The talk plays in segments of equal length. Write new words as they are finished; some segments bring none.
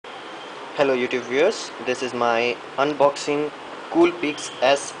Hello YouTube viewers, this is my unboxing COOLPIX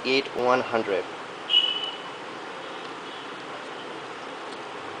S8100.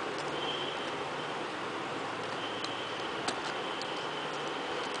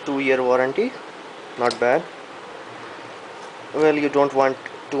 2-year warranty, not bad. Well, you don't want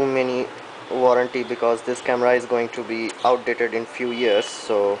too many warranty because this camera is going to be outdated in few years,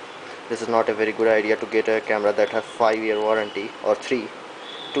 so this is not a very good idea to get a camera that have 5-year warranty or 3.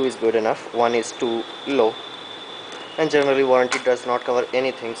 2 is good enough, 1 is too low, and generally warranty does not cover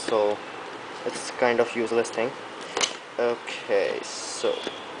anything, so it's kind of useless thing. Okay, so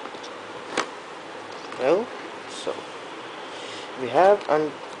well, so we have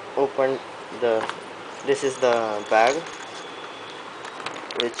unopened the this is the bag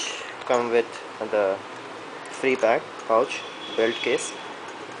which come with the free bag pouch belt case,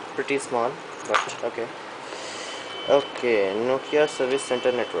 pretty small but okay. Nokia service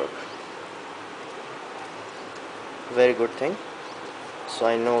center network, very good thing, so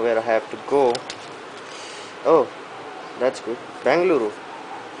I know where I have to go. Oh, that's good. Bangalore,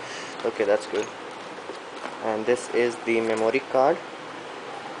 okay, that's good. And this is the memory card.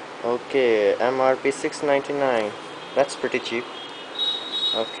 Okay, MRP 699, that's pretty cheap.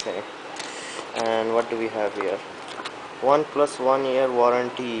 Okay, and what do we have here? 1 plus 1 year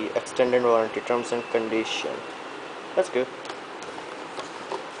warranty, extended warranty, terms and condition. That's good.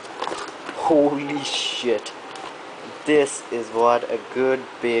 Holy shit, this is what a good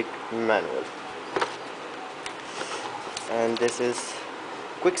big manual. And this is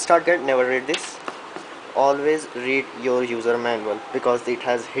quick start guide. Never read this. Always read your user manual because it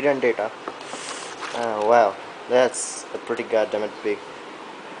has hidden data. Wow, that's a pretty goddamn big.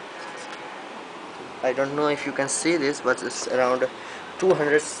 I don't know if you can see this, but it's around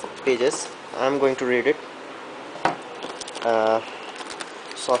 200 pages. I'm going to read it.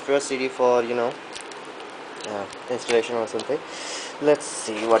 Software CD for installation or something. Let's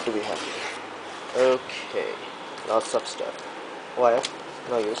see, what do we have here? Okay, lots of stuff. Wire,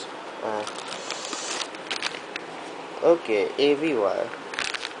 no use. Okay, AV wire,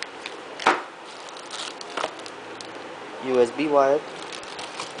 USB wire,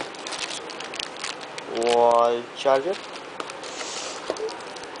 wall charger,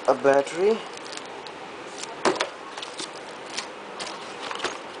 a battery,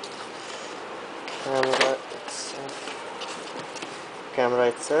 camera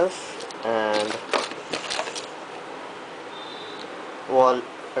itself, and wall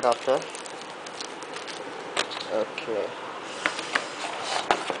adapter. Okay,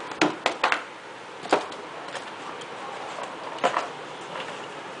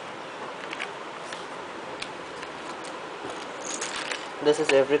 this is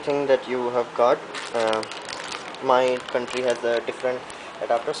everything that you have got. My country has a different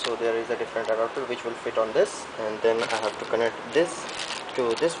adapter, so there is a different adapter which will fit on this, and then I have to connect this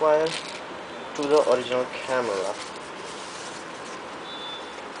to this wire to the original camera.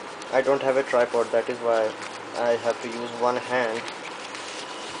 I don't have a tripod, that is why I have to use one hand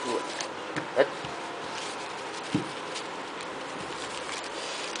to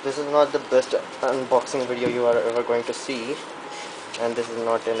This is not the best unboxing video you are ever going to see, and this is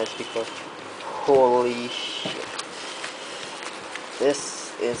not an HD card. Holy shit,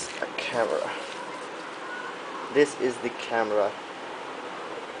 this is a camera. This is the camera.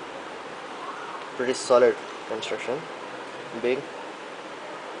 Pretty solid construction, big.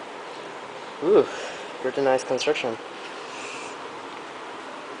 Ooh, pretty nice construction.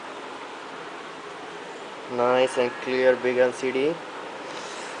 Nice and clear big LCD.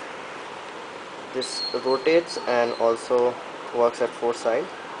 This rotates and also works at 4 sides.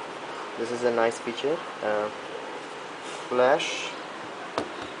 This is a nice feature. Flash,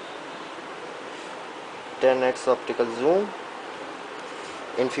 10x optical zoom.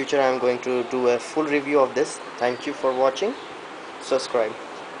 In future I am going to do a full review of this. Thank you for watching. Subscribe.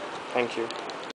 Thank you.